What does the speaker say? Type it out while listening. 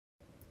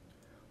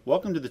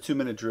Welcome to the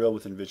 2-minute drill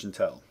with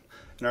Envisiontel.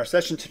 In our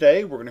session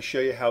today, we're going to show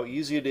you how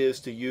easy it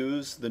is to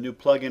use the new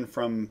plugin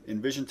from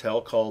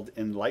Envisiontel called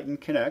Enlighten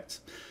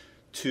Connect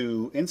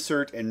to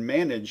insert and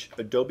manage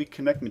Adobe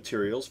Connect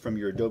materials from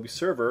your Adobe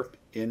server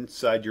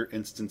inside your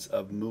instance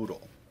of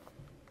Moodle.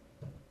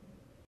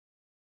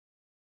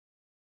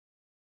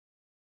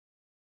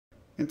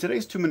 In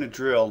today's 2-minute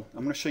drill,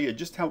 I'm going to show you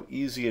just how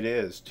easy it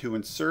is to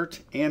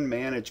insert and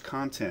manage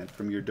content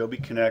from your Adobe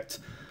Connect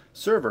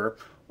server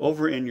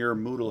over in your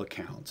Moodle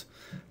account.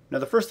 Now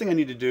the first thing I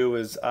need to do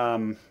is,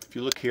 if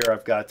you look here,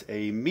 I've got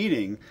a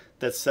meeting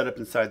that's set up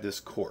inside this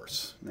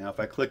course. Now if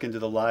I click into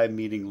the live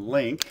meeting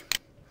link,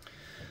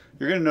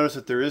 you're going to notice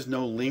that there is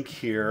no link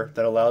here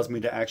that allows me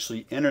to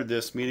actually enter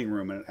this meeting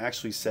room, and it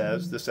actually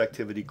says this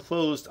activity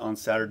closed on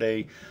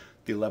Saturday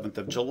the 11th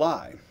of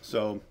July.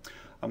 So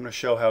I'm going to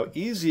show how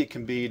easy it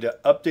can be to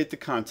update the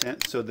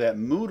content so that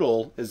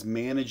Moodle is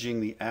managing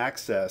the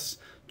access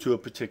to a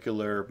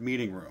particular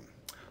meeting room.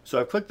 So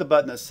I've clicked the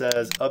button that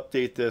says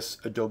update this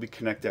Adobe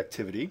Connect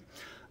activity.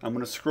 I'm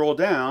going to scroll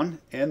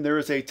down and there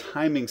is a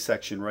timing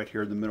section right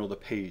here in the middle of the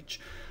page.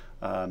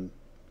 I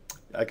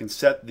can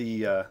set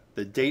the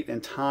date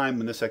and time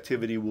when this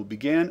activity will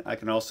begin. I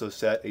can also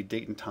set a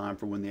date and time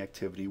for when the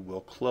activity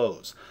will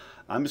close.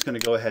 I'm just going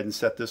to go ahead and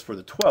set this for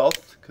the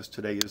 12th because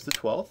today is the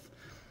 12th.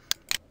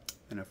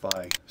 And if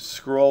I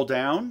scroll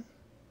down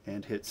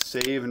and hit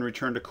save and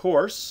return to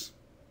course,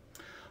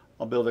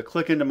 I'll be able to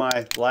click into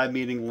my live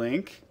meeting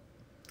link.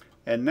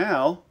 And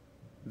now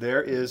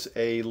there is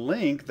a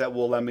link that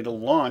will allow me to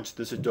launch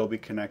this Adobe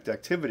Connect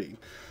activity.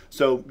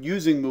 So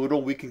using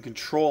Moodle, we can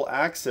control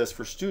access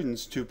for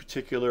students to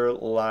particular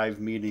live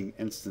meeting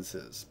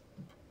instances.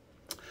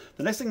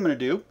 The next thing I'm going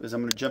to do is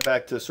I'm going to jump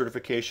back to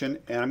certification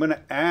and I'm going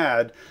to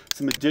add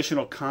some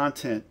additional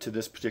content to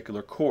this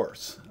particular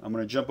course. I'm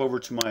going to jump over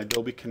to my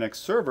Adobe Connect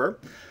server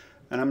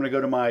and I'm going to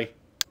go to my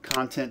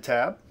content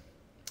tab,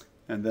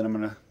 and then I'm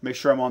going to make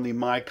sure I'm on the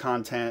My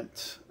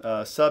Content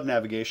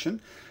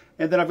sub-navigation.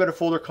 And then I've got a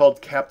folder called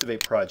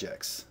Captivate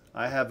Projects.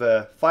 I have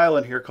a file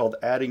in here called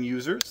Adding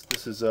Users.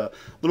 This is a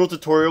little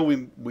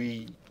tutorial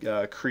we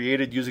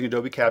created using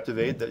Adobe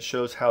Captivate that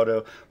shows how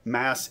to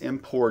mass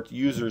import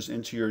users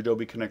into your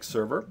Adobe Connect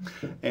server.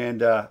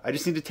 And I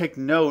just need to take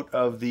note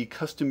of the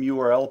custom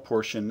URL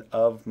portion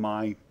of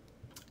my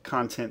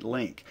content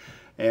link.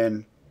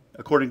 And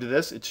according to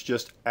this, it's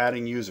just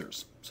adding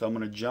users. So I'm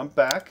going to jump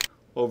back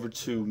over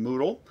to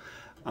Moodle.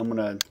 I'm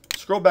going to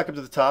scroll back up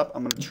to the top.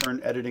 I'm going to turn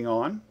editing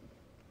on.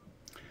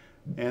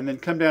 And then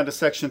come down to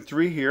section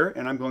 3 here,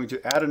 and I'm going to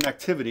add an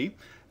activity,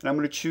 and I'm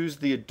going to choose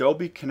the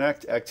Adobe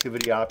Connect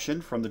activity option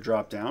from the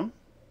drop down.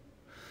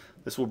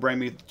 This will bring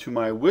me to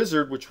my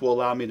wizard, which will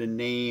allow me to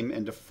name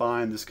and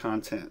define this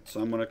content. So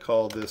I'm going to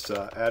call this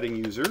adding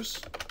users.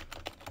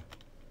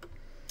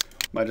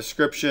 My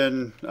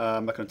description,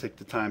 I'm not going to take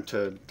the time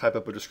to type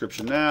up a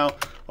description now.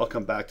 I'll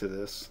come back to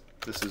this.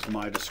 This is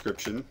my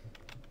description.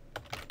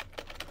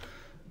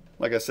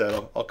 Like I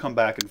said, I'll come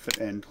back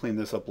and clean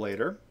this up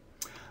later.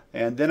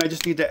 And then I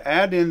just need to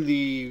add in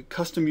the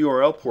custom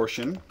URL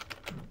portion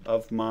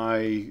of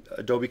my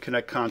Adobe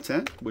Connect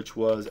content, which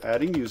was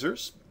adding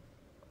users.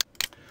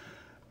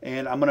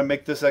 And I'm going to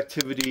make this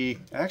activity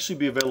actually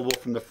be available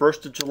from the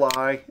 1st of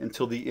July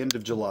until the end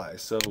of July.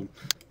 So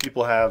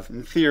people have,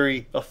 in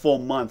theory, a full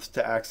month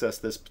to access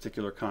this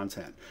particular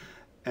content.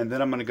 And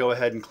then I'm going to go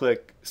ahead and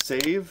click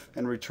Save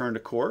and Return to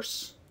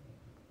Course.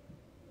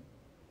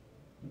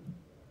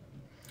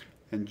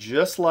 And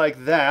just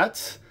like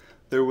that,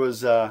 there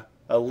was a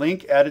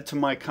link added to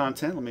my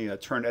content. Let me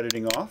turn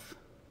editing off.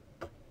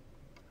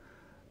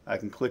 I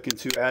can click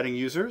into adding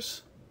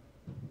users.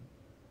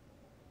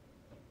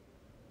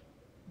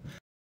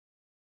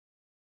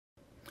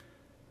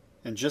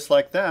 And just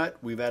like that,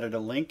 we've added a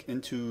link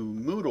into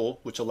Moodle,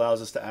 which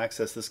allows us to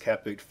access this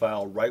Captivate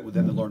file right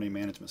within the learning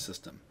management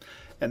system.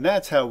 And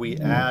that's how we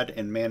add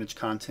and manage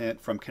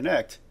content from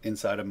Connect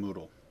inside of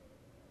Moodle.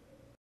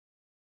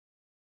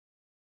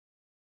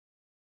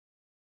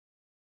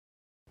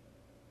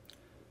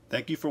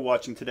 Thank you for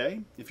watching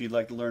today. If you'd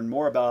like to learn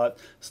more about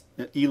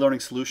e-learning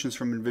solutions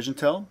from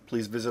Envisiontel,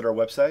 please visit our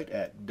website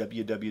at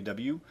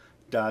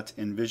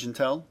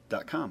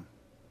www.envisiontel.com.